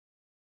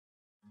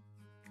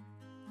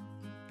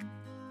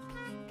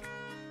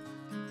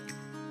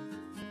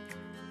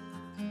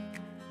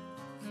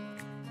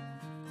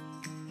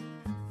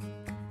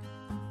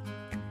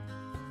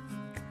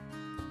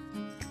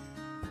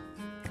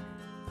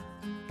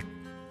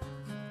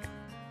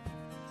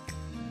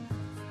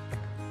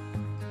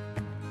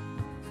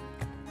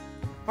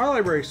Our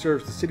library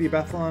serves the city of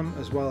Bethlehem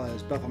as well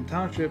as Bethlehem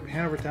Township,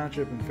 Hanover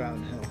Township, and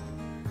Fountain Hill.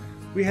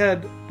 We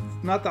had,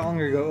 not that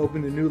long ago,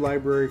 opened a new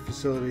library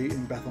facility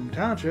in Bethlehem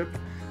Township,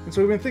 and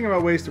so we've been thinking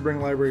about ways to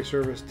bring library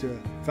service to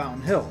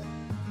Fountain Hill.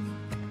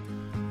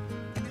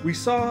 We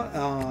saw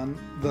on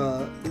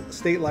the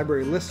state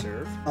library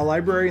listserv, a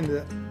library in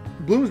the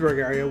Bloomsburg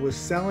area was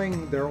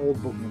selling their old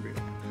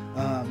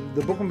bookmobile.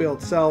 The bookmobile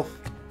itself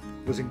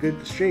was in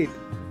good shape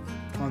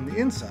on the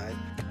inside.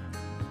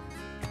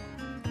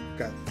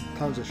 Got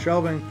tons of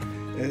shelving.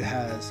 It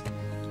has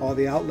all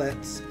the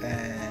outlets,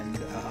 and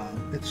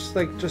it's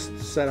like just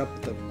set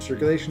up the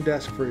circulation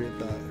desk for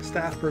the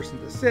staff person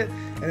to sit,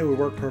 and it would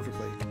work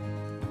perfectly.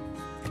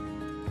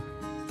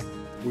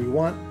 We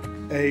want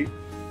a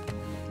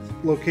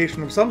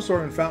location of some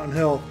sort in Fountain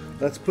Hill.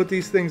 Let's put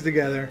these things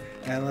together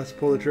and let's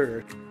pull the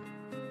trigger.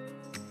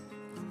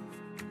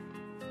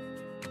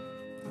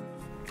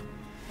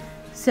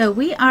 So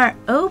we are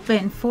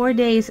open 4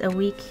 days a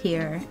week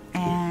here,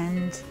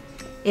 and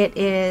it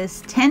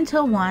is 10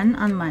 till 1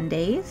 on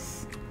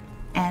Mondays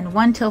and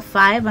 1 till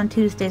 5 on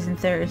Tuesdays and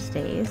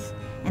Thursdays,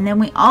 and then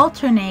we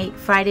alternate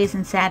Fridays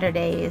and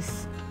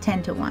Saturdays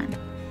 10 to 1.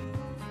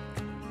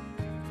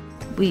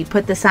 We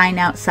put the sign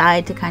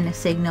outside to kind of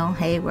signal,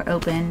 hey, we're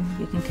open,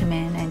 you can come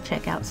in and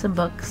check out some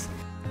books.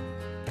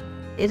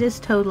 It is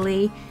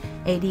totally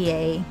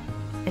ADA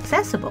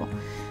accessible.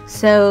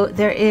 So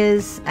there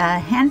is a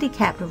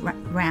handicapped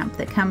ramp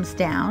that comes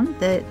down.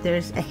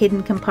 There's a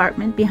hidden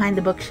compartment behind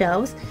the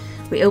bookshelves.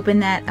 We open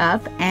that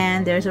up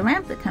and there's a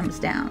ramp that comes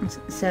down.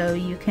 So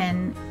you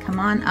can come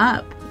on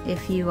up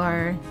if you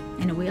are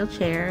in a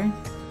wheelchair.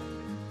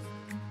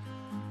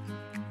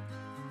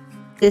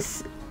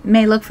 This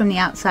may look from the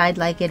outside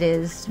like it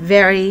is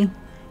very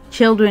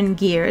children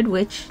geared,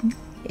 which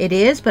it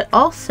is, but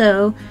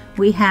also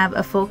we have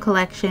a full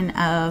collection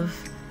of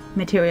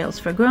materials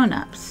for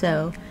grown-ups.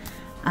 So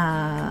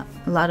a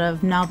lot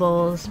of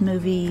novels,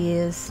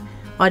 movies,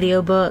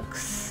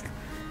 audiobooks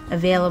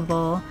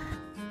available.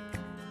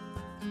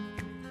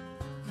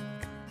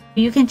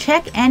 You can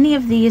check any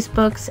of these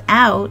books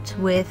out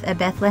with a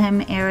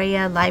Bethlehem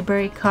area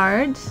library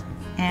card,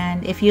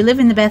 and if you live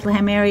in the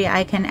Bethlehem area,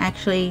 I can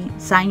actually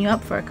sign you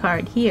up for a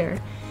card here.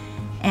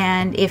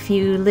 And if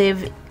you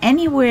live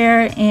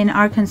anywhere in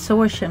our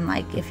consortium,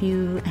 like if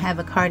you have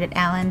a card at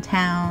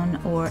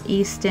Allentown or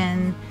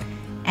Easton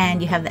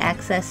and you have the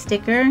access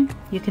sticker,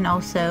 you can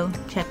also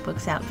check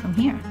books out from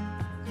here.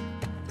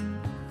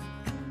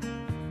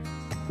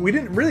 We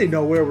didn't really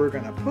know where we were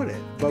going to put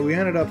it, but we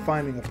ended up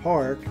finding a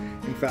park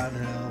in Fountain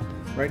Hill,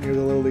 right near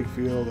the Little League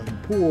field and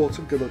the pool. It's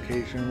a good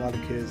location, a lot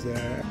of kids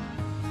there.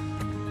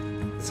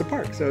 It's a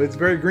park, so it's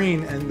very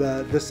green, and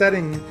the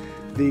setting,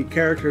 the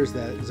characters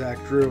that Zach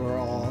drew are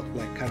all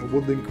like kind of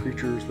woodland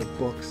creatures with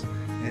books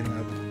in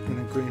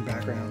a green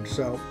background,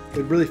 so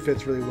it really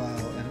fits really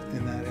well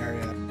in that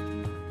area.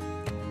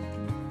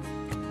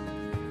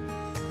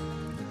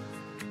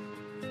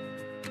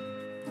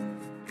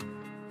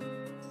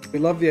 We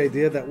love the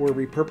idea that we're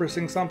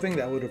repurposing something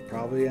that would have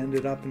probably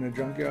ended up in a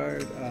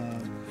junkyard,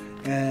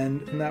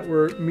 and that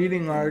we're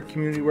meeting our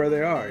community where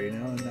they are, you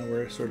know, and that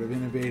we're sort of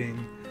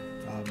innovating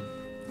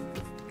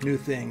new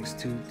things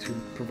to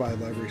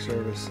provide library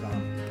service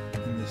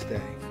in this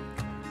day.